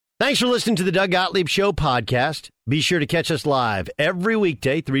Thanks for listening to the Doug Gottlieb Show podcast. Be sure to catch us live every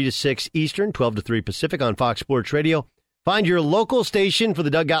weekday, 3 to 6 Eastern, 12 to 3 Pacific on Fox Sports Radio. Find your local station for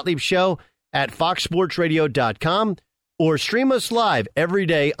the Doug Gottlieb Show at foxsportsradio.com or stream us live every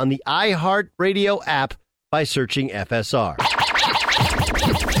day on the iHeartRadio app by searching FSR. Now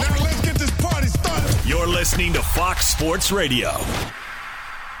let's get this party started. You're listening to Fox Sports Radio.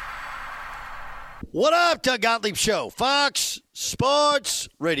 What up, Doug Gottlieb Show, Fox Sports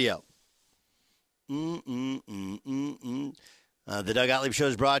Radio. The Doug Gottlieb Show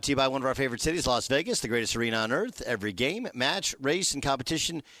is brought to you by one of our favorite cities, Las Vegas, the greatest arena on earth. Every game, match, race, and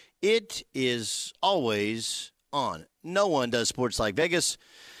competition, it is always on. No one does sports like Vegas.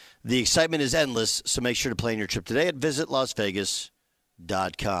 The excitement is endless, so make sure to plan your trip today at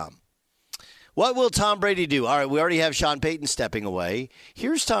visitlasvegas.com. What will Tom Brady do? All right, we already have Sean Payton stepping away.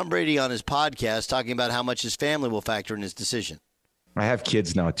 Here's Tom Brady on his podcast talking about how much his family will factor in his decision. I have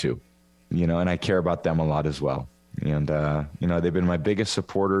kids now too, and I care about them a lot as well. And, they've been my biggest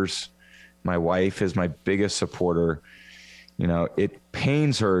supporters. My wife is my biggest supporter. It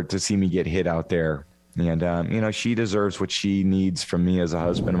pains her to see me get hit out there. And, she deserves what she needs from me as a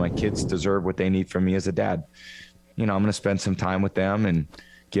husband. And my kids deserve what they need from me as a dad. I'm going to spend some time with them and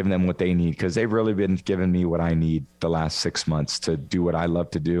give them what they need, because they've really been giving me what I need the last 6 months to do what I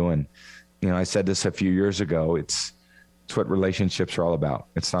love to do. And, I said this a few years ago, it's what relationships are all about.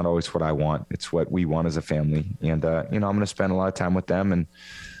 It's not always what I want. It's what we want as a family. And, I'm going to spend a lot of time with them and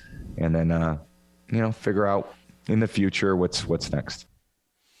then, figure out in the future what's next.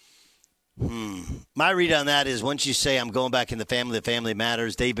 My read on that is once you say I'm going back in the family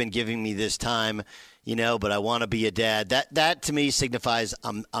matters. They've been giving me this time, but I want to be a dad. That to me signifies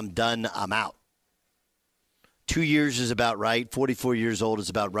I'm done. I'm out. 2 years is about right. 44 years old is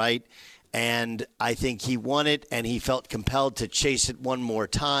about right. And I think he won it, and he felt compelled to chase it one more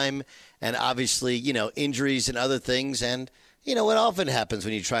time. And obviously, injuries and other things. And, what often happens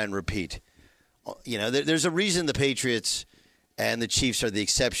when you try and repeat. There's a reason the Patriots and the Chiefs are the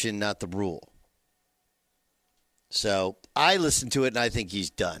exception, not the rule. So I listen to it, and I think he's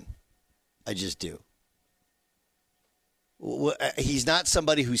done. I just do. He's not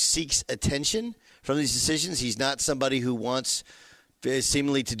somebody who seeks attention from these decisions. He's not somebody who wants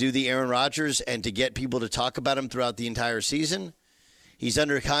seemingly to do the Aaron Rodgers and to get people to talk about him throughout the entire season. He's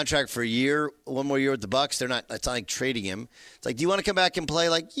under a contract for a year, one more year with the Bucs. It's not like trading him. It's like, do you want to come back and play?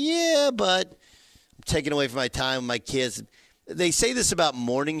 Like, yeah, but I'm taking away from my time with my kids. They say this about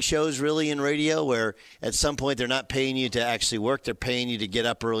morning shows really in radio, where at some point they're not paying you to actually work. They're paying you to get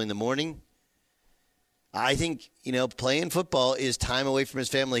up early in the morning. I think, playing football is time away from his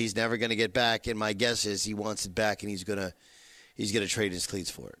family he's never going to get back. And my guess is he wants it back, and he's going to trade his cleats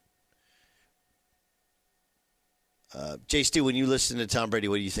for it. Jay Stu, when you listen to Tom Brady,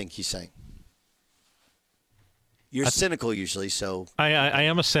 what do you think he's saying? You're cynical usually, so. I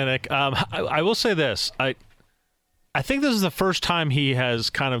am a cynic. I will say this. I think this is the first time he has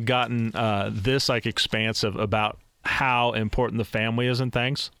kind of gotten this expansive about how important the family is and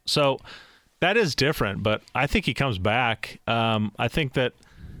things. So that is different, but I think he comes back. I think that,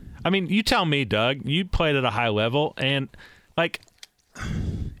 you tell me, Doug, you played at a high level, and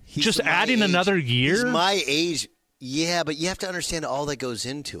he's just adding another year. He's my age. Yeah, but you have to understand all that goes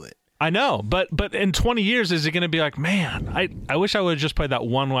into it. I know, but in 20 years, is it going to be like, man, I wish I would have just played that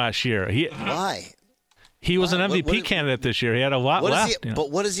one last year. Why? He was an MVP candidate this year. He had a lot left.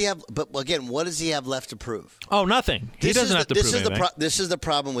 But what does he have? But again, what does he have left to prove? Oh, nothing. He doesn't have to prove anything. This is the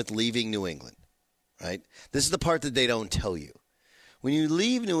problem with leaving New England, right? This is the part that they don't tell you. When you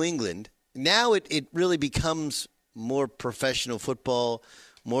leave New England, now it really becomes more professional football,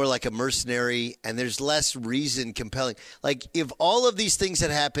 more like a mercenary, and there's less reason compelling. Like, if all of these things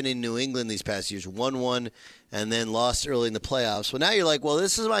had happened in New England these past years, won and then lost early in the playoffs, well, now you're like, well,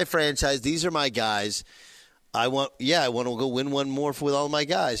 this is my franchise. These are my guys. I want to go win one more with all my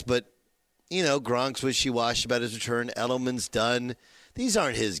guys. But, Gronk's wishy-washy about his return. Edelman's done. These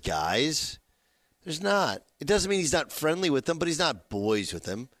aren't his guys. There's not. It doesn't mean he's not friendly with them, but he's not boys with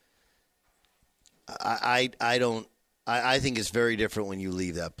them. I think it's very different when you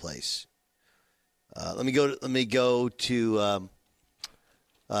leave that place. Let me go to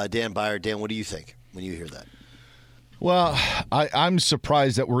Dan Byer. Dan, what do you think when you hear that? Well, I'm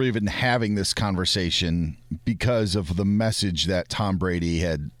surprised that we're even having this conversation because of the message that Tom Brady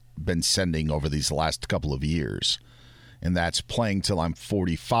had been sending over these last couple of years. And that's playing till I'm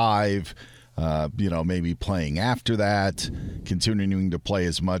 45, maybe playing after that, continuing to play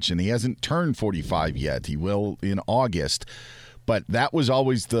as much. And he hasn't turned 45 yet. He will in August. But that was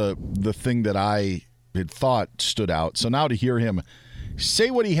always the thing that I had thought stood out. So now to hear him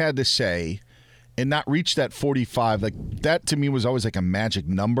say what he had to say and not reach that 45. Like, that to me was always like a magic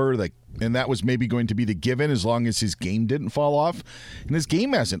number. Like, and that was maybe going to be the given as long as his game didn't fall off. And his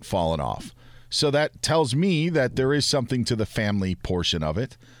game hasn't fallen off. So that tells me that there is something to the family portion of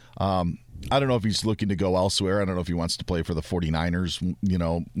it. I don't know if he's looking to go elsewhere. I don't know if he wants to play for the 49ers,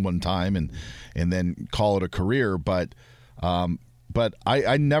 one time and then call it a career. But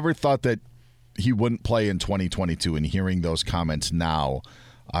I never thought that he wouldn't play in 2022. And hearing those comments now,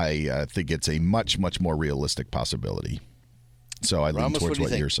 I think it's a much, much more realistic possibility. So I lean towards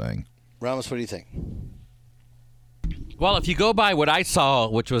what you're saying. Ramos, what do you think? Well, if you go by what I saw,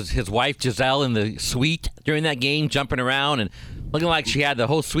 which was his wife Giselle in the suite during that game, jumping around and looking like she had the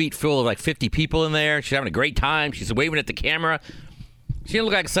whole suite full of like 50 people in there. She's having a great time. She's waving at the camera. She didn't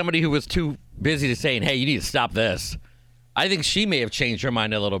look like somebody who was too busy to saying, hey, you need to stop this. I think she may have changed her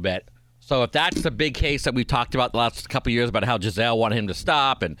mind a little bit. So if that's the big case that we've talked about the last couple of years about how Giselle wanted him to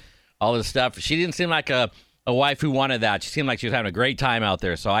stop and all this stuff, she didn't seem like a wife who wanted that. She seemed like she was having a great time out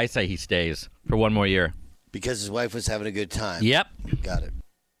there. So I say he stays for one more year. Because his wife was having a good time. Yep. Got it.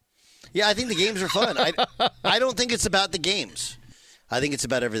 Yeah, I think the games are fun. I don't think it's about the games. I think it's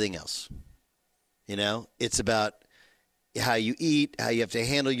about everything else. It's about how you eat, how you have to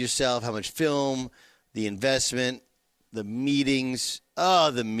handle yourself, how much film, the investment, the meetings.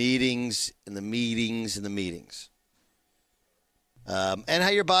 Oh, the meetings and the meetings and the meetings. And how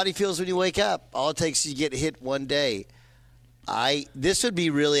your body feels when you wake up. All it takes is you get hit one day. This would be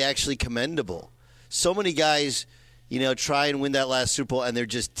really actually commendable. So many guys, try and win that last Super Bowl, and they're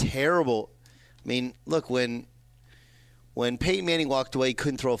just terrible. I mean, look, when Peyton Manning walked away, he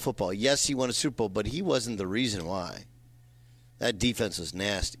couldn't throw a football. Yes, he won a Super Bowl, but he wasn't the reason why. That defense was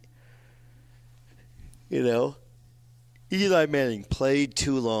nasty. Eli Manning played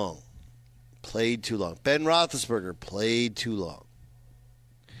too long. Ben Roethlisberger played too long.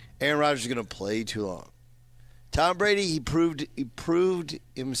 Aaron Rodgers is going to play too long. Tom Brady, he proved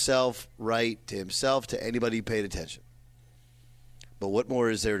himself right to himself, to anybody who paid attention. But what more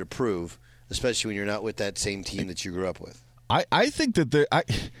is there to prove, especially when you're not with that same team that you grew up with? I think that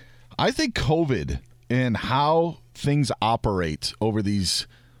I think COVID and how things operate over these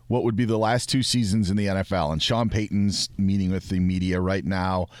what would be the last two seasons in the NFL, and Sean Payton's meeting with the media right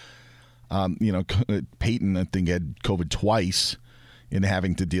now. Payton, I think, had COVID twice in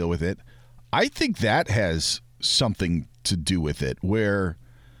having to deal with it. I think that has something to do with it, where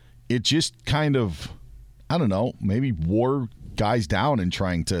it just kind of, I don't know, maybe wore guys down in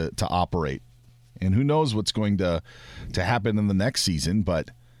trying to operate. And who knows what's going to happen in the next season.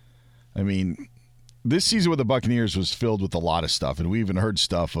 But, I mean, this season with the Buccaneers was filled with a lot of stuff. And we even heard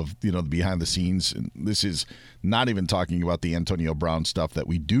stuff of, the behind the scenes. And this is not even talking about the Antonio Brown stuff that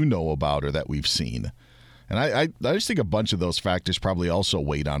we do know about or that we've seen. And I just think a bunch of those factors probably also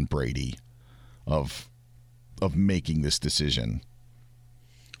weighed on Brady of making this decision.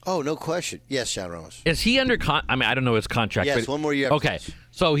 Oh, no question. Yes, John Ramos. Is he under I don't know his contract. Yes, but, one more year. Okay.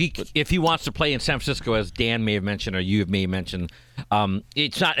 So if he wants to play in San Francisco, as Dan may have mentioned or you may have mentioned,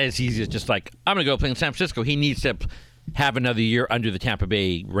 it's not as easy as just like, I'm going to go play in San Francisco. He needs to have another year under the Tampa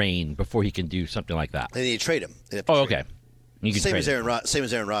Bay reign before he can do something like that. And then you trade him. Okay. You can same trade as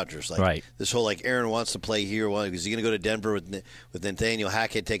Aaron Rodgers. Right. This whole Aaron wants to play here. Is he going to go to Denver with Nathaniel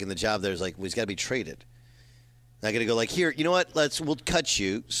Hackett taking the job there? It's like, well, he's got to be traded. Not going to go here, you know what, we'll cut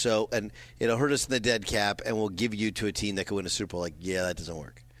you, and it'll hurt us in the dead cap, and we'll give you to a team that could win a Super Bowl. Yeah, that doesn't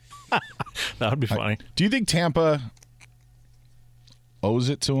work. That would be funny. Do you think Tampa owes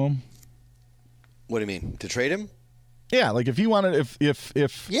it to him? What do you mean? To trade him? Yeah, if he wanted,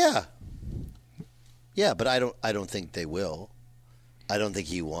 if Yeah. Yeah, but I don't think they will. I don't think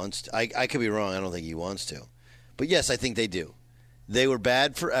he wants to. I could be wrong. I don't think he wants to. But yes, I think they do. They were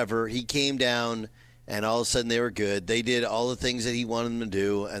bad forever. He came down, and all of a sudden they were good. They did all the things that he wanted them to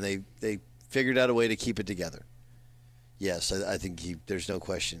do, and they figured out a way to keep it together. Yes, I think there's no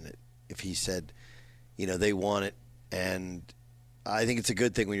question that if he said, they want it, and I think it's a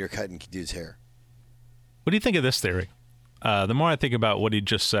good thing when you're cutting dude's hair. What do you think of this theory? The more I think about what he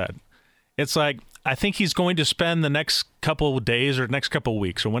just said, it's like I think he's going to spend the next couple of days or next couple of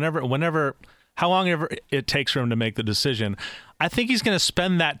weeks or whenever, how long ever it takes for him to make the decision. I think he's going to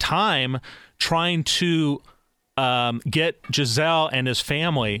spend that time trying to get Giselle and his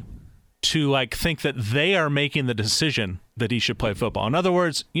family to think that they are making the decision that he should play football. In other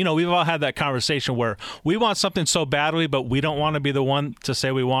words, we've all had that conversation where we want something so badly, but we don't want to be the one to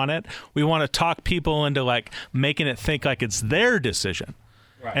say we want it. We want to talk people into making it think like it's their decision.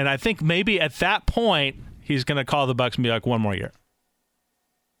 Right. And I think maybe at that point, he's going to call the Bucs and be like, one more year.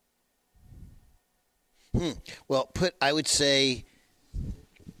 Well, I would say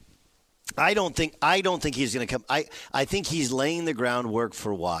I don't think he's going to come. I think he's laying the groundwork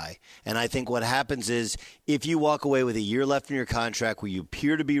for why. And I think what happens is if you walk away with a year left in your contract where you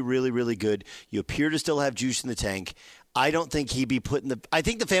appear to be really, really good, you appear to still have juice in the tank, I don't think he'd be putting the – I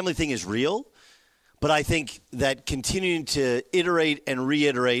think the family thing is real, but I think that continuing to iterate and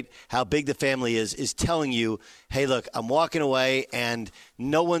reiterate how big the family is telling you, hey, look, I'm walking away, and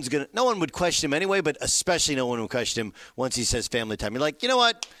no one would question him anyway, but especially no one would question him once he says family time. You're like, you know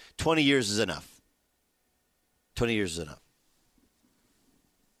what? 20 years is enough. 20 years is enough.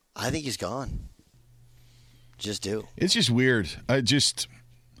 I think he's gone. Just do. It's just weird. I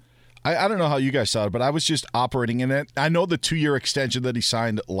don't know how you guys saw it, but I was just operating in it. I know the 2-year extension that he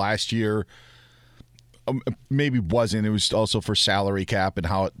signed last year maybe wasn't. It was also for salary cap and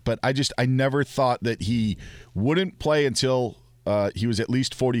how it. But I never thought that he wouldn't play until he was at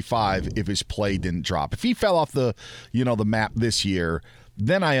least 45 if his play didn't drop. If he fell off the map this year,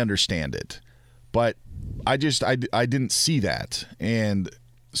 then I understand it. But I didn't see that. And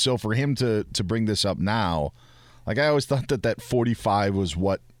so for him to bring this up now, like I always thought that 45 was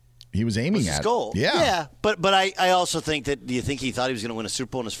what he was aiming at. His goal. Yeah. But I also think that, do you think he thought he was going to win a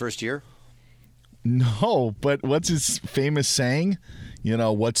Super Bowl in his first year? No, but what's his famous saying?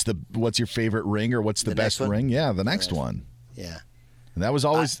 What's your favorite ring, or what's the best ring? Yeah, the next one. Yeah. And that was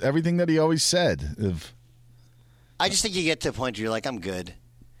always everything that he always said. I just think you get to a point where you're like, I'm good.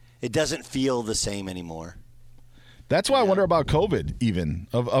 It doesn't feel the same anymore. That's why I wonder about COVID, even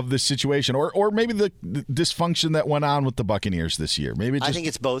of this situation, or maybe the dysfunction that went on with the Buccaneers this year. I think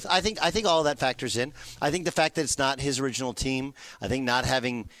it's both. I think all of that factors in. I think the fact that it's not his original team. I think not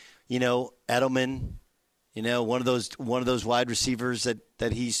having, Edelman, one of those wide receivers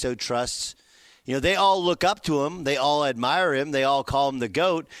that he so trusts. They all look up to him. They all admire him. They all call him the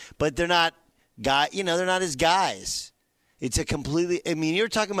GOAT. But they're not they're not his guys. It's a completely. I mean, you're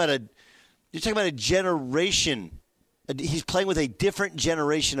talking about a generation. He's playing with a different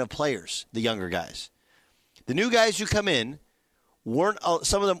generation of players, the younger guys. The new guys who come in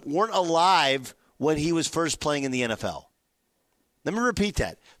some of them weren't alive when he was first playing in the NFL. Let me repeat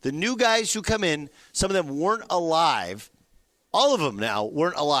that. The new guys who come in, some of them weren't alive. All of them now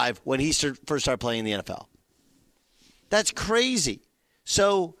weren't alive when he first started playing in the NFL. That's crazy.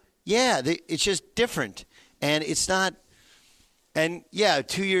 So, yeah, it's just different. And it's not – and, yeah,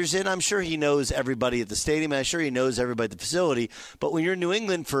 2 years in, I'm sure he knows everybody at the stadium. I'm sure he knows everybody at the facility. But when you're in New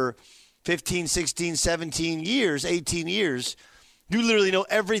England for 15, 16, 17 years, 18 years, you literally know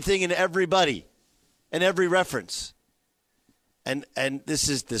everything and everybody and every reference. And this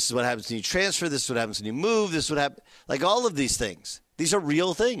is what happens when you transfer. This is what happens when you move. This is what happens. Like all of these things. These are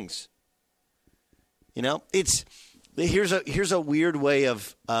real things. Here's a weird way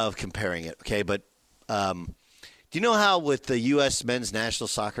of comparing it. Okay, but do you know how with the U.S. men's national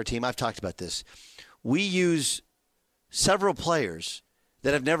soccer team, I've talked about this, we use several players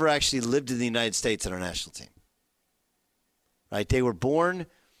that have never actually lived in the United States in our national team. Right? They were born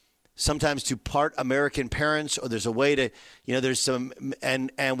sometimes to part American parents, or there's a way to, there's some,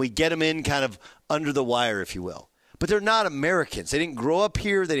 and we get them in kind of under the wire, if you will. But they're not Americans. They didn't grow up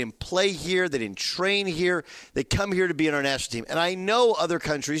here. They didn't play here. They didn't train here. They come here to be in our national team. And I know other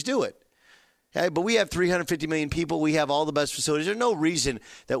countries do it. Okay? But we have 350 million people. We have all the best facilities. There's no reason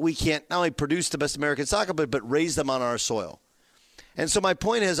that we can't not only produce the best American soccer, but raise them on our soil. And so my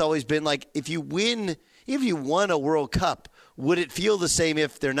point has always been, like, if you won a World Cup, would it feel the same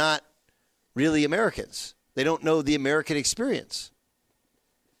if they're not really Americans? They don't know the American experience.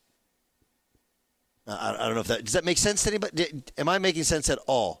 I don't know if does that make sense to anybody? Am I making sense at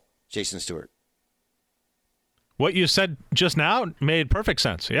all, Jason Stewart? What you said just now made perfect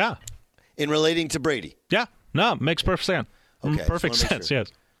sense. Yeah. In relating to Brady. Yeah. No, makes perfect sense. Okay, perfect sense. Sure.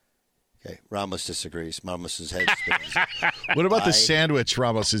 Yes. Okay, Ramos disagrees. Ramos's head spins. What about the sandwich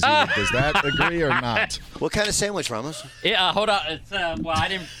Ramos is eating? Does that agree or not? What kind of sandwich, Ramos? Yeah, hold on. It's, I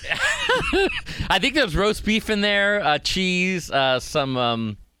didn't. I think there's roast beef in there, cheese,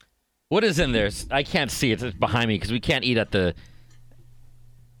 some. What is in there? I can't see it. It's behind me because we can't eat at the.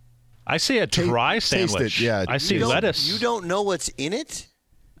 I see a dry sandwich. Taste it, yeah. I see lettuce. You don't know what's in it?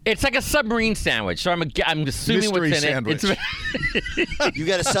 It's like a submarine sandwich, so I'm assuming Mystery what's in sandwich. it. You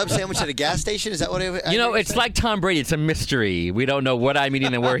got a sub sandwich at a gas station? Is that what It's like Tom Brady. It's a mystery. We don't know what I'm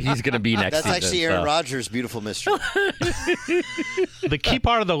eating and where he's going to be next That's season. That's actually Aaron Rodgers' beautiful mystery. The key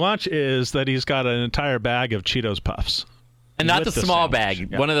part of the lunch is that he's got an entire bag of Cheetos Puffs. And not the small sandwich.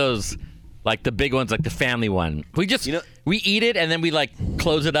 bag. Yeah. One of those, like the big ones, like the family one. We just, we eat it and then we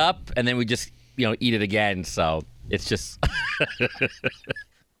close it up and then we just, eat it again. So it's just...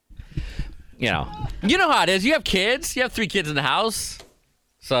 You know how it is. You have kids. You have 3 kids in the house.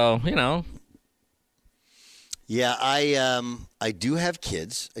 So, you know. Yeah, I do have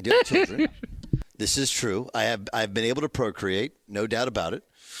kids. I do have children. This is true. I've been able to procreate, no doubt about it.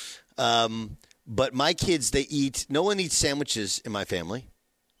 But my kids, no one eats sandwiches in my family.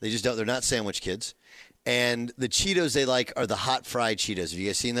 They just don't. They're not sandwich kids. And the Cheetos they like are the hot fried Cheetos. Have you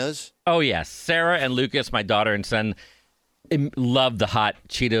guys seen those? Oh, yes. Sarah and Lucas, my daughter and son, love the hot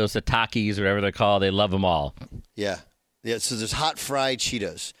Cheetos, the Takis, whatever they're called. They love them all. Yeah. Yeah, so there's hot fried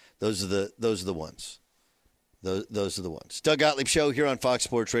Cheetos. Those are the ones. Those are the ones. Doug Gottlieb Show here on Fox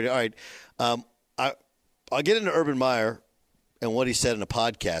Sports Radio. All right. I'll get into Urban Meyer and what he said in a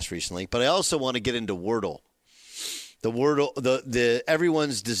podcast recently, but I also want to get into Wordle. The Wordle, the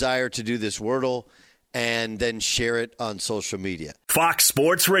everyone's desire to do this Wordle and then share it on social media. Fox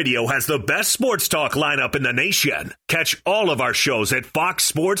Sports Radio has the best sports talk lineup in the nation. Catch all of our shows at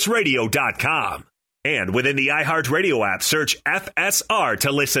foxsportsradio.com. And within the iHeartRadio app, search FSR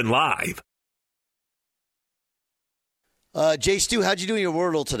to listen live. Jay Stu, how'd you do in your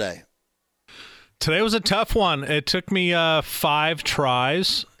Wordle today? Today was a tough one. It took me 5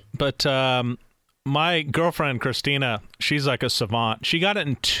 tries, but my girlfriend, Christina, she's like a savant. She got it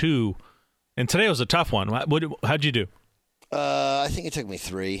in 2, and today was a tough one. How'd you do? I think it took me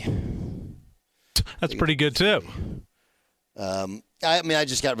 3. That's pretty good, too. I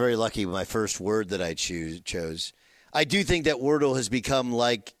just got very lucky with my first word that I chose. I do think that Wordle has become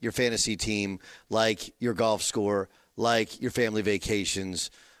like your fantasy team, like your golf score, like your family vacations,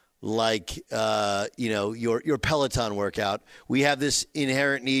 like your Peloton workout. We have this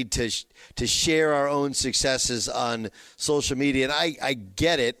inherent need to share our own successes on social media, and I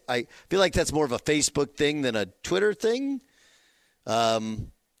get it. I feel like that's more of a Facebook thing than a Twitter thing,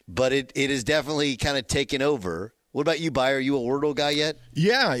 but it is definitely kind of taken over. What about you, By? Are you a Wordle guy yet?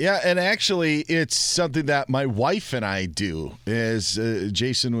 Yeah, and actually, it's something that my wife and I do. As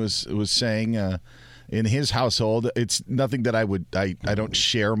Jason was saying, in his household, it's nothing that I don't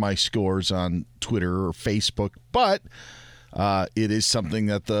share my scores on Twitter or Facebook, but it is something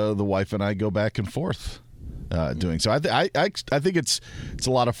that the wife and I go back and forth doing. So I think it's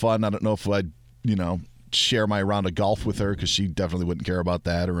a lot of fun. I don't know if I'd share my round of golf with her because she definitely wouldn't care about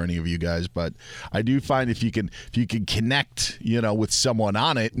that or any of you guys. But I do find if you can connect, with someone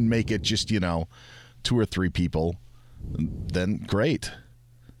on it and make it just 2 or 3 people, then great.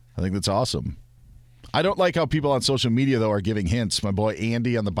 I think that's awesome. I don't like how people on social media, though, are giving hints. My boy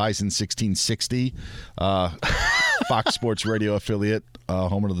Andy on the Bison 1660, Fox Sports Radio affiliate,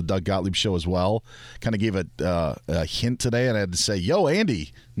 home of the Doug Gottlieb Show as well, kind of gave a hint today, and I had to say, yo,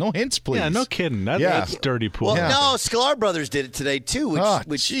 Andy, no hints, please. Yeah, no kidding. That's dirty pool. Well, no, Sklar Brothers did it today, too,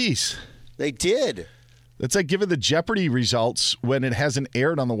 which jeez. They did. It's like giving the Jeopardy results when it hasn't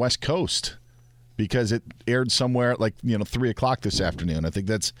aired on the West Coast because it aired somewhere at 3 o'clock this afternoon. I think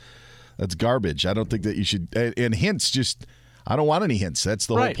that's garbage. I don't think that you should. And hints, I don't want any hints. That's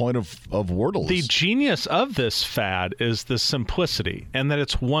the whole point of Wordle. The genius of this fad is the simplicity and that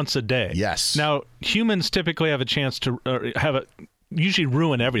it's once a day. Yes. Now, humans typically have a chance to usually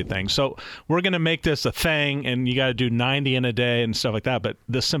ruin everything. So we're going to make this a thing, and you got to do 90 in a day and stuff like that. But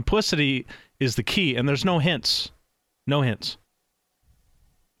the simplicity is the key, and there's no hints. No hints.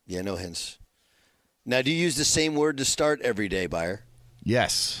 Yeah, no hints. Now, do you use the same word to start every day, Buyer?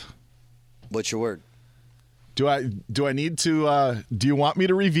 Yes. What's your word? Do I need to? Do you want me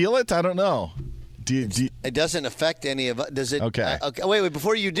to reveal it? I don't know. It doesn't affect any of it. Does it? Okay. Wait.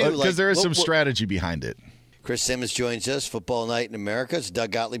 Before you do, because there is some strategy behind it. Chris Simmons joins us. Football Night in America. It's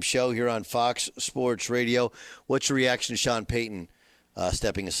Doug Gottlieb Show here on Fox Sports Radio. What's your reaction to Sean Payton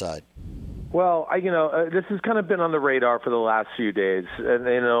stepping aside? Well, this has kind of been on the radar for the last few days. And,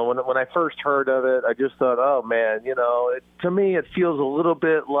 when I first heard of it, I just thought, oh, man, to me it feels a little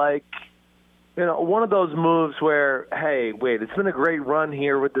bit like, one of those moves where, hey, wait, it's been a great run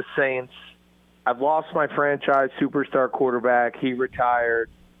here with the Saints. I've lost my franchise superstar quarterback. He retired.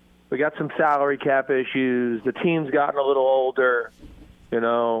 We got some salary cap issues. The team's gotten a little older.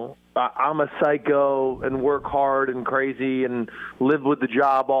 I'm a psycho and work hard and crazy and live with the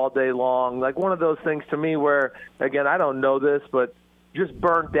job all day long. Like one of those things to me where, again, I don't know this, but just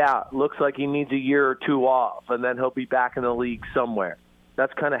burnt out. Looks like he needs a year or 2 off, and then he'll be back in the league somewhere.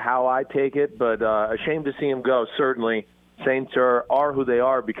 That's kind of how I take it, but ashamed to see him go, certainly. Saints are who they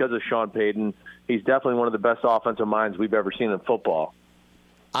are because of Sean Payton. He's definitely one of the best offensive minds we've ever seen in football.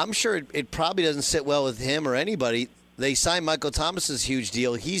 I'm sure it probably doesn't sit well with him or anybody. They signed Michael Thomas's huge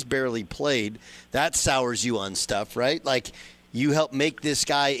deal. He's barely played. That sours you on stuff, right? Like, you help make this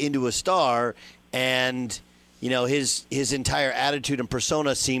guy into a star, and his entire attitude and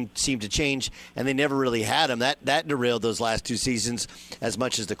persona seemed to change, and they never really had him. That derailed those last 2 seasons as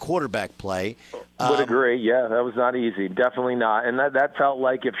much as the quarterback play. Would agree. Yeah, that was not easy. Definitely not. And that felt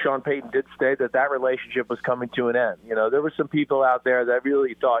like if Sean Payton did stay, that relationship was coming to an end. There were some people out there that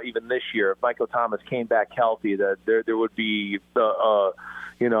really thought even this year, if Michael Thomas came back healthy, that there would be a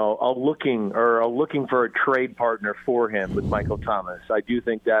looking for a trade partner for him with Michael Thomas. I do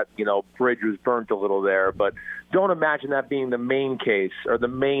think that, bridge was burnt a little there, but don't imagine that being the main case or the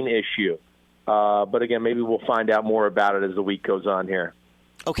main issue. But again, maybe we'll find out more about it as the week goes on here.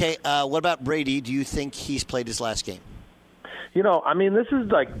 Okay, what about Brady? Do you think he's played his last game? This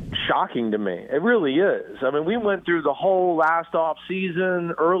is shocking to me. It really is. We went through the whole last off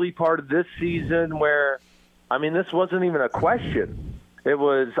season, early part of this season where, this wasn't even a question. It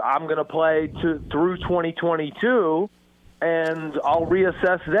was, I'm going to play through 2022, and I'll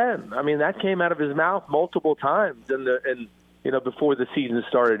reassess then. That came out of his mouth multiple times before the season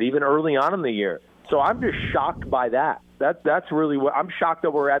started, even early on in the year. So I'm just shocked by that. That's really what I'm shocked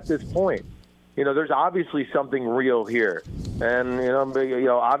that we're at this point. There's obviously something real here, and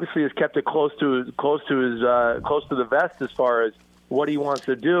obviously has kept it close to the vest as far as what he wants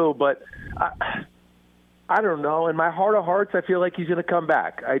to do. But I don't know. In my heart of hearts, I feel like he's going to come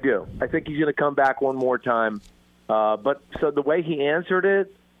back. I do. I think he's going to come back one more time. But so the way he answered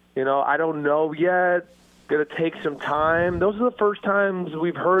it, I don't know yet. Going to take some time. Those are the first times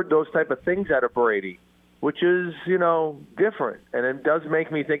we've heard those type of things out of Brady, which is, different. And it does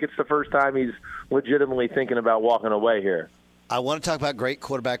make me think it's the first time he's legitimately thinking about walking away here. I want to talk about great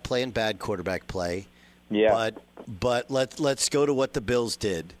quarterback play and bad quarterback play. Yeah. But let's go to what the Bills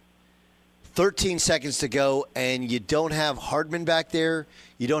did. 13 seconds to go, and you don't have Hardman back there.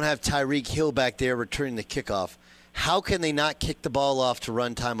 You don't have Tyreek Hill back there returning the kickoff. How can they not kick the ball off to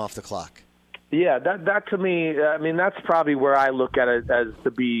run time off the clock? Yeah, that to me, that's probably where I look at it as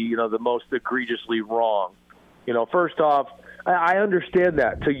to be, the most egregiously wrong. First off, I understand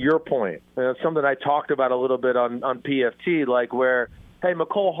that, to your point. Something I talked about a little bit on PFT, where, hey,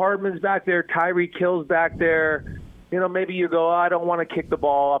 McCole Hardman's back there, Tyreek Hill's back there. Maybe you go, I don't want to kick the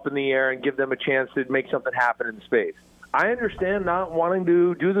ball up in the air and give them a chance to make something happen in space. I understand not wanting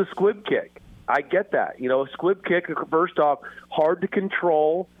to do the squib kick. I get that. A squib kick, first off, hard to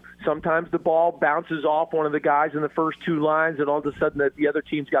control. Sometimes the ball bounces off one of the guys in the first 2 lines, and all of a sudden the other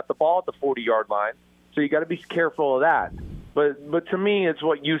team's got the ball at the 40-yard line. So you got to be careful of that. But to me, it's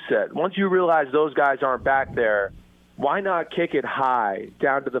what you said. Once you realize those guys aren't back there, why not kick it high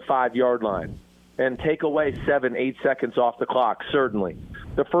down to the 5-yard line and take away 7-8 seconds off the clock? Certainly.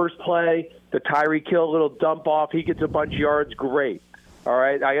 The first play, the Tyreek Hill little dump off, he gets a bunch of yards, great. All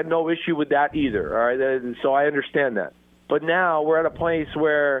right, I had no issue with that either. All right, so I understand that. But now we're at a place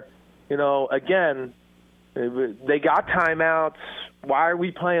where, again, they got timeouts. Why are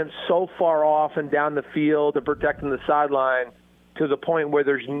we playing so far off and down the field and protecting the sideline to the point where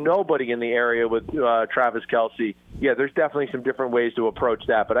there's nobody in the area with Travis Kelce? Yeah, there's definitely some different ways to approach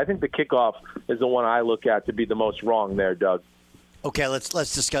that. But I think the kickoff is the one I look at to be the most wrong there, Doug. Okay, let's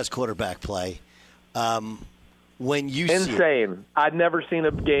discuss quarterback play. When you Insane. I've never seen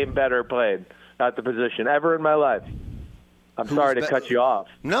a game better played at the position ever in my life. I'm sorry to cut you off.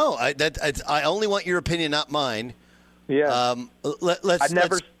 No, I only want your opinion, not mine. Yeah.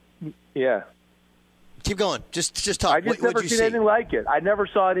 Yeah. Keep going. Just talk. I just never seen anything like it. I never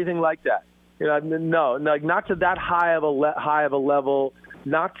saw anything like that. No, not to that high of a level.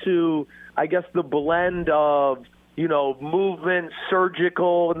 Not to, I guess, the blend of movement,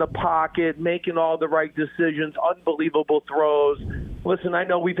 surgical in the pocket, making all the right decisions, unbelievable throws. Listen, I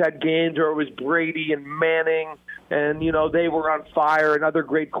know we've had games where it was Brady and Manning, and, they were on fire, and other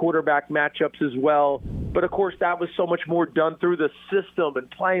great quarterback matchups as well. But, of course, that was so much more done through the system and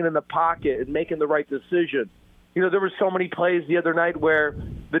playing in the pocket and making the right decision. There were so many plays the other night where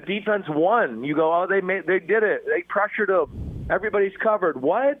the defense won. You go, they did it. They pressured him. Everybody's covered.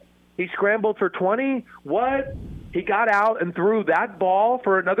 What? He scrambled for 20? What? He got out and threw that ball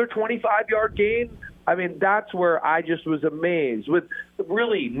for another 25-yard gain? That's where I just was amazed. With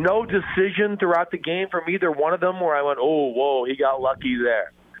really no decision throughout the game from either one of them where I went, oh, whoa, he got lucky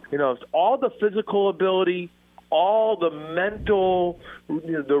there. All the physical ability, all the mental,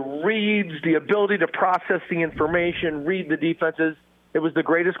 the reads, the ability to process the information, read the defenses. It was the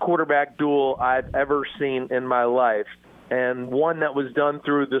greatest quarterback duel I've ever seen in my life, and one that was done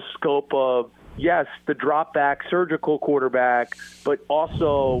through the scope of, yes, the drop back surgical quarterback, but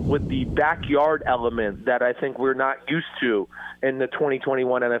also with the backyard element that I think we're not used to in the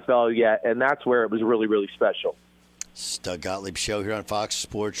 2021 NFL yet, and that's where it was really, really special. It's Doug Gottlieb Show here on Fox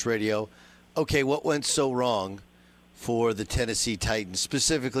Sports Radio. Okay, what went so wrong for the Tennessee Titans,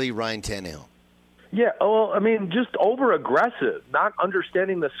 specifically Ryan Tannehill? Yeah, well, I mean, just over-aggressive, not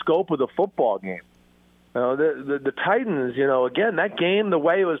understanding the scope of the football game. The Titans, again, that game, the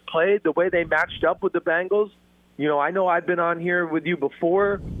way it was played, the way they matched up with the Bengals, I know I've been on here with you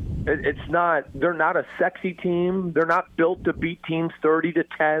before. They're not a sexy team. They're not built to beat teams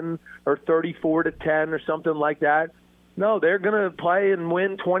 30-10 or 34-10 or something like that. No, they're going to play and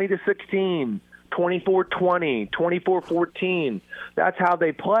win 20-16, 24-20, 24-14. That's how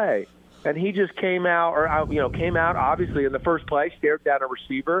they play. And he just came out obviously in the first play, stared down a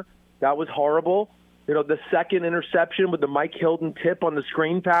receiver. That was horrible. The second interception with the Mike Hilton tip on the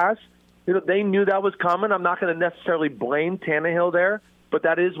screen pass, they knew that was coming. I'm not going to necessarily blame Tannehill there, but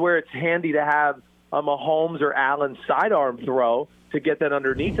that is where it's handy to have a Mahomes or Allen sidearm throw to get that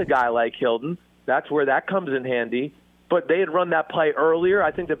underneath a guy like Hilton. That's where that comes in handy. But they had run that play earlier.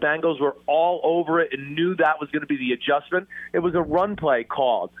 I think the Bengals were all over it and knew that was going to be the adjustment. It was a run play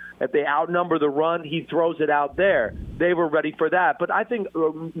called. If they outnumber the run, he throws it out there. They were ready for that. But I think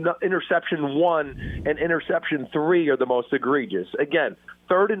interception 1 and interception 3 are the most egregious. Again,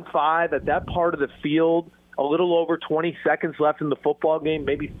 3rd and 5 at that part of the field, a little over 20 seconds left in the football game,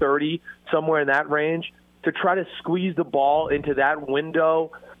 maybe 30, somewhere in that range, to try to squeeze the ball into that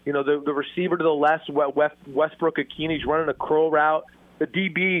window. The receiver to the left, Westbrook Akini's running a curl route. The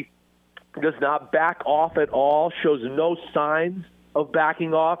DB does not back off at all, shows no signs of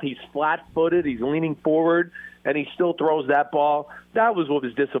backing off. He's flat-footed. He's leaning forward, and he still throws that ball. That was what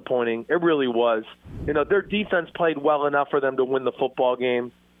was disappointing. It really was. Their defense played well enough for them to win the football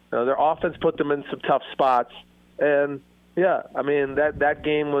game. Their offense put them in some tough spots. And, yeah, I mean, that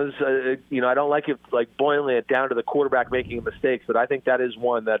game was, I don't like it like boiling it down to the quarterback making mistakes, but I think that is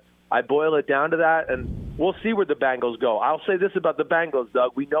one that I boil it down to that, and we'll see where the Bengals go. I'll say this about the Bengals,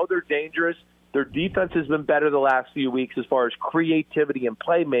 Doug. We know they're dangerous. Their defense has been better the last few weeks as far as creativity and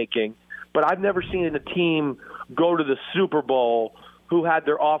playmaking, but I've never seen a team go to the Super Bowl who had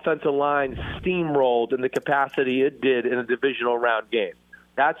their offensive line steamrolled in the capacity it did in a divisional round game.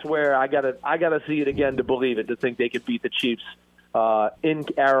 That's where I gotta see it again to believe it, to think they could beat the Chiefs in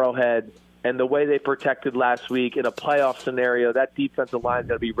Arrowhead. And the way they protected last week in a playoff scenario, that defensive line is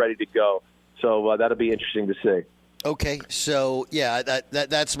going to be ready to go. So that'll be interesting to see. Okay, so yeah,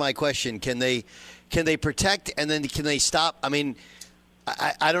 that's my question. Can they protect and then can they stop? I mean,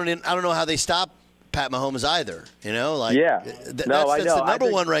 I don't know how they stop Pat Mahomes either. That's the number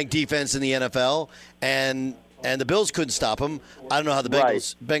one ranked defense in the NFL, and the Bills couldn't stop him. I don't know how the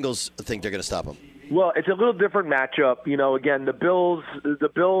Bengals think they're going to stop him. Well, it's a little different matchup. Again, the Bills,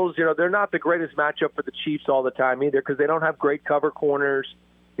 they're not the greatest matchup for the Chiefs all the time either because they don't have great cover corners,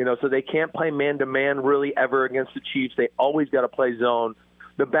 so they can't play man-to-man really ever against the Chiefs. They always got to play zone.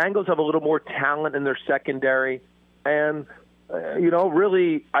 The Bengals have a little more talent in their secondary and,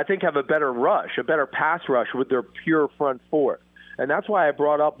 really, I think have a better pass rush with their pure front four. And that's why I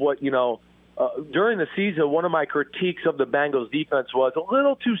brought up what, during the season, one of my critiques of the Bengals defense was a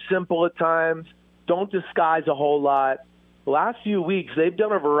little too simple at times. Don't disguise a whole lot. The last few weeks, they've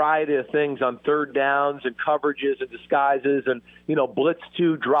done a variety of things on third downs and coverages and disguises and, blitz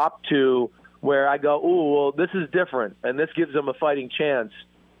 2, drop 2, where I go, ooh, well, this is different, and this gives them a fighting chance,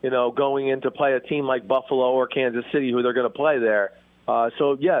 going in to play a team like Buffalo or Kansas City who they're going to play there.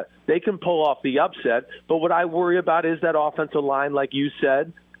 So, yeah, they can pull off the upset. But what I worry about is that offensive line, like you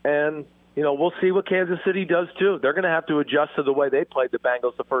said, and we'll see what Kansas City does, too. They're going to have to adjust to the way they played the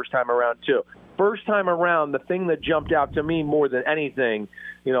Bengals the first time around, too. First time around, the thing that jumped out to me more than anything,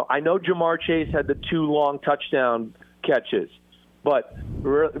 I know Jamar Chase had the 2 long touchdown catches, but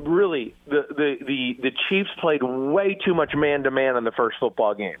really the Chiefs played way too much man-to-man in the first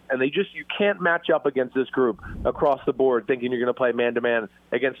football game. And you can't match up against this group across the board thinking you're going to play man-to-man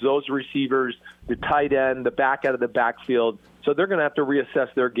against those receivers, the tight end, the back out of the backfield. So they're going to have to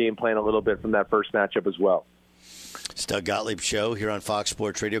reassess their game plan a little bit from that first matchup as well. It's Doug Gottlieb Show here on Fox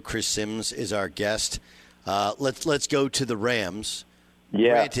Sports Radio. Chris Sims is our guest. Let's go to the Rams.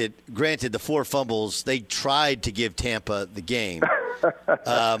 Yeah. Granted, the 4 fumbles, they tried to give Tampa the game.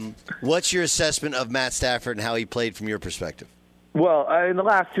 What's your assessment of Matt Stafford and how he played from your perspective? Well, in the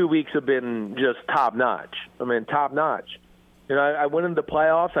last 2 weeks have been just top-notch. Top-notch. I went into the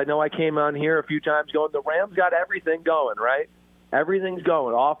playoffs. I know I came on here a few times going, the Rams got everything going, right? Everything's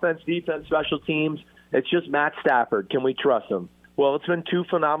going. Offense, defense, special teams. It's just Matt Stafford. Can we trust him? Well, it's been 2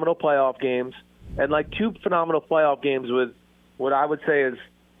 phenomenal playoff games, and 2 phenomenal playoff games with what I would say is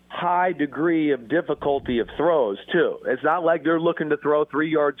high degree of difficulty of throws, too. It's not like they're looking to throw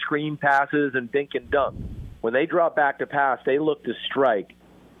 3-yard screen passes and dink and dunk. When they drop back to pass, they look to strike.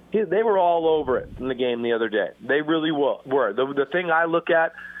 They were all over it in the game the other day. They really were. The thing I look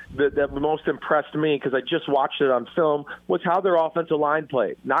at that most impressed me, because I just watched it on film, was how their offensive line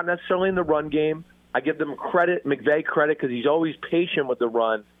played. Not necessarily in the run game. I give them McVay credit, because he's always patient with the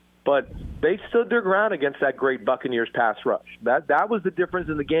run. But they stood their ground against that great Buccaneers pass rush. That was the difference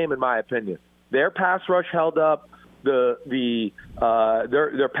in the game, in my opinion. Their pass rush held up. Their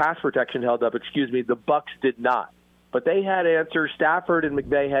pass protection held up. The Bucs did not. But they had answers. Stafford and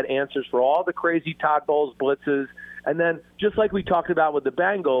McVay had answers for all the crazy Todd Bowles blitzes. And then, just like we talked about with the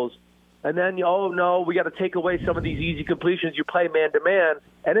Bengals, and then, oh, no, we got to take away some of these easy completions. You play man-to-man,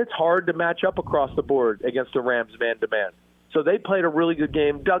 and it's hard to match up across the board against the Rams man-to-man. So they played a really good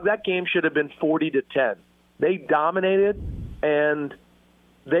game. Doug, that game should have been 40-10. They dominated, and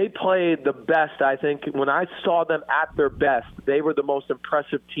they played the best, I think. When I saw them at their best, they were the most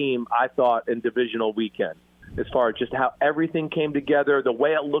impressive team, I thought, in divisional weekend, as far as just how everything came together, the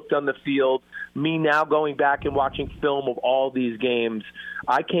way it looked on the field. Me now going back and watching film of all these games,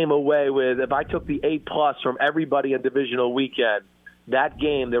 I came away with, if I took the A+ from everybody in divisional weekend, that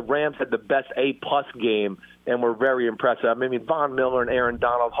game, the Rams had the best A+ game and were very impressive. I mean, Von Miller and Aaron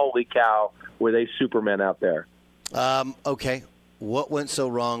Donald, holy cow, were they Supermen out there. Okay. What went so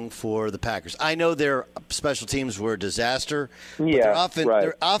wrong for the Packers? I know their special teams were a disaster. But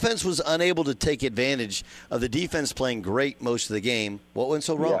their offense was unable to take advantage of the defense playing great most of the game. What went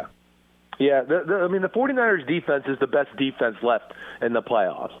so wrong? Yeah, the 49ers defense is the best defense left in the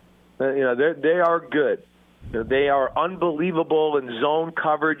playoffs. They are good. They are unbelievable in zone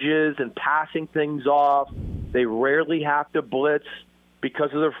coverages and passing things off. They rarely have to blitz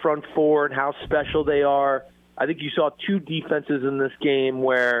because of their front four and how special they are. I think you saw two defenses in this game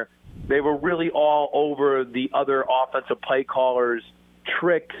where they were really all over the other offensive play callers'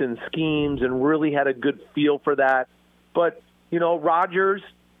 tricks and schemes and really had a good feel for that. But, Rodgers,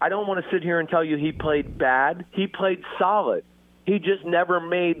 I don't want to sit here and tell you he played bad. He played solid. He just never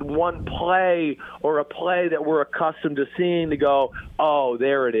made one play or a play that we're accustomed to seeing to go, oh,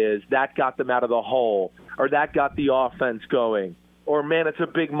 there it is. That got them out of the hole, or that got the offense going. Or, man, it's a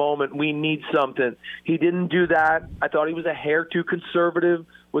big moment. We need something. He didn't do that. I thought he was a hair too conservative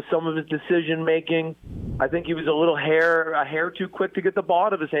with some of his decision-making. I think he was a hair too quick to get the ball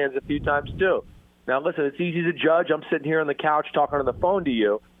out of his hands a few times, too. Now, listen, it's easy to judge. I'm sitting here on the couch talking on the phone to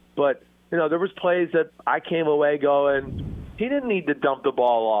you. But, there was plays that I came away going, he didn't need to dump the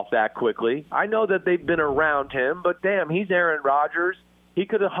ball off that quickly. I know that they've been around him, but, damn, he's Aaron Rodgers. He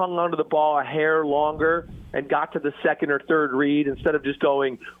could have hung onto the ball a hair longer and got to the second or third read instead of just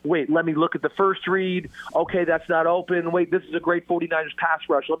going, wait, let me look at the first read. Okay, that's not open. Wait, this is a great 49ers pass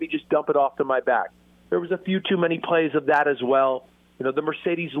rush. Let me just dump it off to my back. There was a few too many plays of that as well. The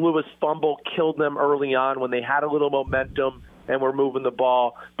Mercedes Lewis fumble killed them early on when they had a little momentum and were moving the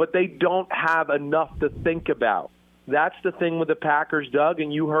ball. But they don't have enough to think about. That's the thing with the Packers, Doug,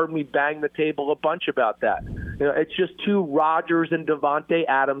 and you heard me bang the table a bunch about that. It's just too Rodgers and Devontae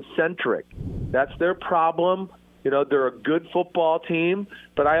Adams centric. That's their problem. They're a good football team,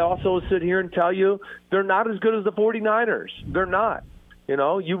 but I also sit here and tell you they're not as good as the 49ers. They're not.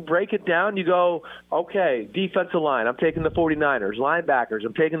 You break it down, you go, okay, defensive line, I'm taking the 49ers. Linebackers,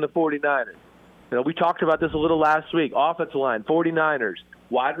 I'm taking the 49ers. We talked about this a little last week. Offensive line, 49ers.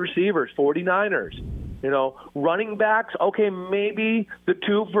 Wide receivers, 49ers. Running backs, okay, maybe the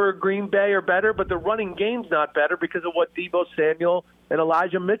two for Green Bay are better, but the running game's not better because of what Deebo Samuel and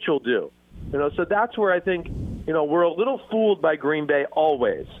Elijah Mitchell do. So that's where I think, we're a little fooled by Green Bay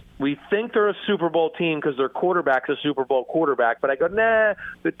always. We think they're a Super Bowl team because their quarterback's a Super Bowl quarterback, but I go, nah,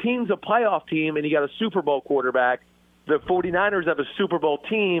 the team's a playoff team and you got a Super Bowl quarterback. The 49ers have a Super Bowl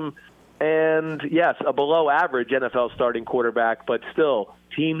team and, yes, a below-average NFL starting quarterback, but still,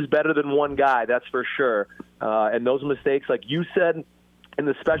 team's better than one guy, that's for sure. And those mistakes, like you said, in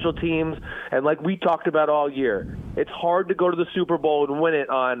the special teams, and like we talked about all year, it's hard to go to the Super Bowl and win it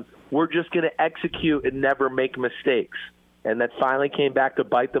on we're just going to execute and never make mistakes. And that finally came back to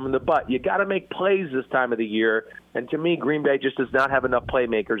bite them in the butt. You got to make plays this time of the year, and to me, Green Bay just does not have enough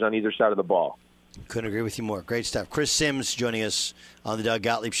playmakers on either side of the ball. Couldn't agree with you more. Great stuff. Chris Sims joining us on the Doug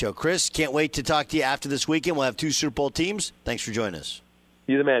Gottlieb Show. Chris, can't wait to talk to you after this weekend. We'll have 2 Super Bowl teams. Thanks for joining us.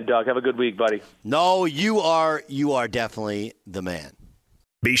 You're the man, Doug. Have a good week, buddy. No, you are definitely the man.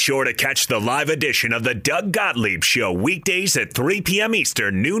 Be sure to catch the live edition of the Doug Gottlieb Show weekdays at 3 p.m.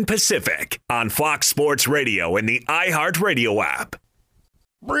 Eastern, noon Pacific on Fox Sports Radio and the iHeartRadio app.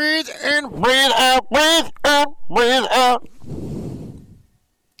 Breathe in, breathe out, breathe out, breathe out.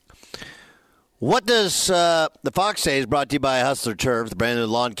 What does the Fox say is brought to you by Hustler Turf, the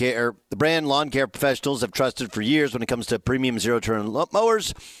brand lawn care professionals have trusted for years when it comes to premium zero-turn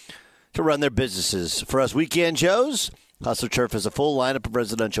mowers to run their businesses. For us weekend Joes, Hustler Turf has a full lineup of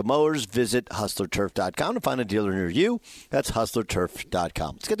residential mowers. Visit hustlerturf.com to find a dealer near you. That's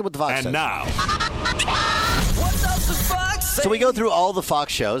hustlerturf.com. Let's get to what the Fox says. And now, What does the Fox say? So we go through all the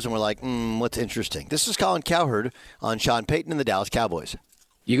Fox shows, and we're like, what's interesting? This is Colin Cowherd on Sean Payton and the Dallas Cowboys.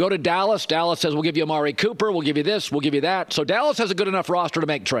 You go to Dallas. Dallas says, we'll give you Amari Cooper. We'll give you this. We'll give you that. So Dallas has a good enough roster to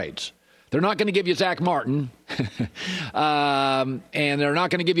make trades. They're not going to give you Zach Martin. And they're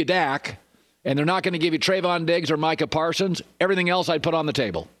not going to give you Dak. And they're not going to give you Trayvon Diggs or Micah Parsons. Everything else I'd put on the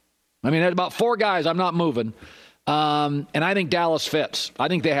table. I mean, there's about 4 guys I'm not moving. And I think Dallas fits. I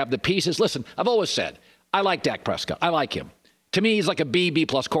think they have the pieces. Listen, I've always said, I like Dak Prescott. I like him. To me, he's like a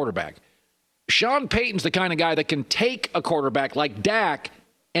B-plus quarterback. Sean Payton's the kind of guy that can take a quarterback like Dak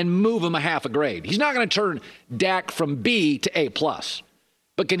and move him a half a grade. He's not going to turn Dak from B to A+.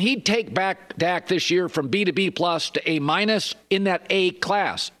 But can he take back Dak this year from B to B+ to A- in that A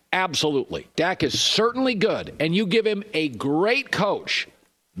class? Absolutely. Dak is certainly good, and you give him a great coach.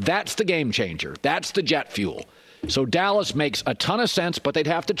 That's the game changer. That's the jet fuel. So Dallas makes a ton of sense, but they'd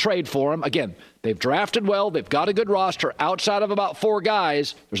have to trade for him. Again, they've drafted well. They've got a good roster. Outside of about 4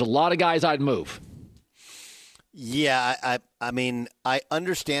 guys, there's a lot of guys I'd move. Yeah, I mean, I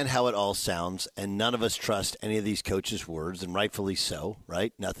understand how it all sounds, and none of us trust any of these coaches' words, and rightfully so,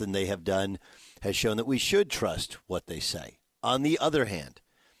 right? Nothing they have done has shown that we should trust what they say. On the other hand,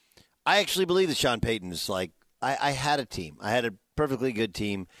 I actually believe that Sean Payton is like, I had a team. I had a perfectly good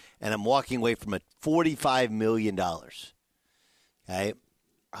team, and I'm walking away from a $45 million. Okay?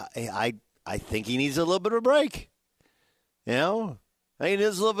 I think he needs a little bit of a break. You know? I think he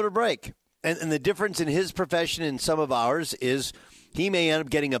needs a little bit of a break. And the difference in his profession and some of ours is he may end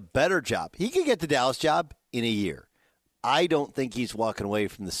up getting a better job. He could get the Dallas job in a year. I don't think he's walking away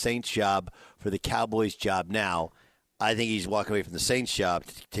from the Saints job for the Cowboys job now. I think he's walking away from the Saints job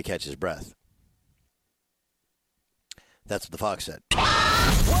to catch his breath. That's what the Fox said.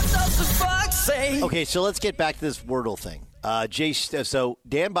 What does the Fox say? Okay, so let's get back to this Wordle thing. So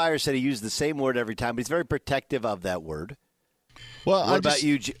Dan Byer said he used the same word every time, but he's very protective of that word. Well, what about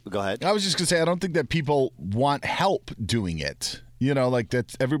you? Go ahead. I was just going to say, I don't think that people want help doing it. You know, like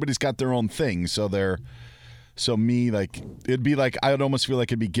that. Everybody's got their own thing. So it'd be like, I would almost feel like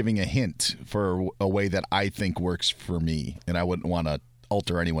it'd be giving a hint for a way that I think works for me. And I wouldn't want to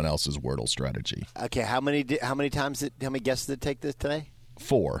alter anyone else's Wordle strategy. Okay. How many guesses did it take this today?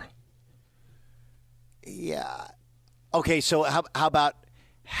 4. Yeah. Okay. So how about,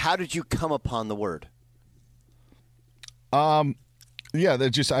 how did you come upon the word? Yeah, that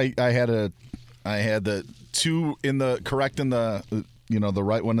just I had the 2 in the correct in the the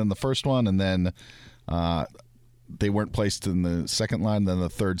right one in the first one, and then they weren't placed in the second line. Then the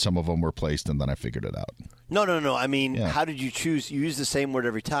third, some of them were placed, and then I figured it out. No. I mean, How did you choose? You use the same word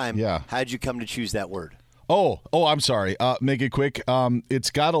every time. Yeah. How did you come to choose that word? Oh, I'm sorry. Make it quick.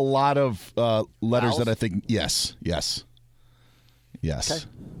 It's got a lot of letters Vowels? that I think yes. Okay.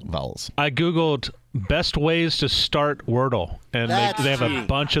 Vowels. I Googled best ways to start Wordle, and they have a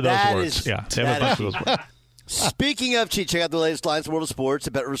bunch of those words. They have a bunch of those words. Speaking of cheat, check out the latest lines in the world of sports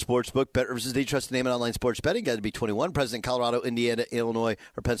at BetRivers Sportsbook. BetRivers is the trusted name in online sports betting. Got to be 21. Present in Colorado, Indiana, Illinois,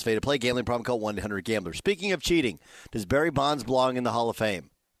 or Pennsylvania. Play gambling problem, call 1-800-GAMBLER. Speaking of cheating, does Barry Bonds belong in the Hall of Fame?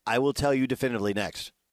 I will tell you definitively next.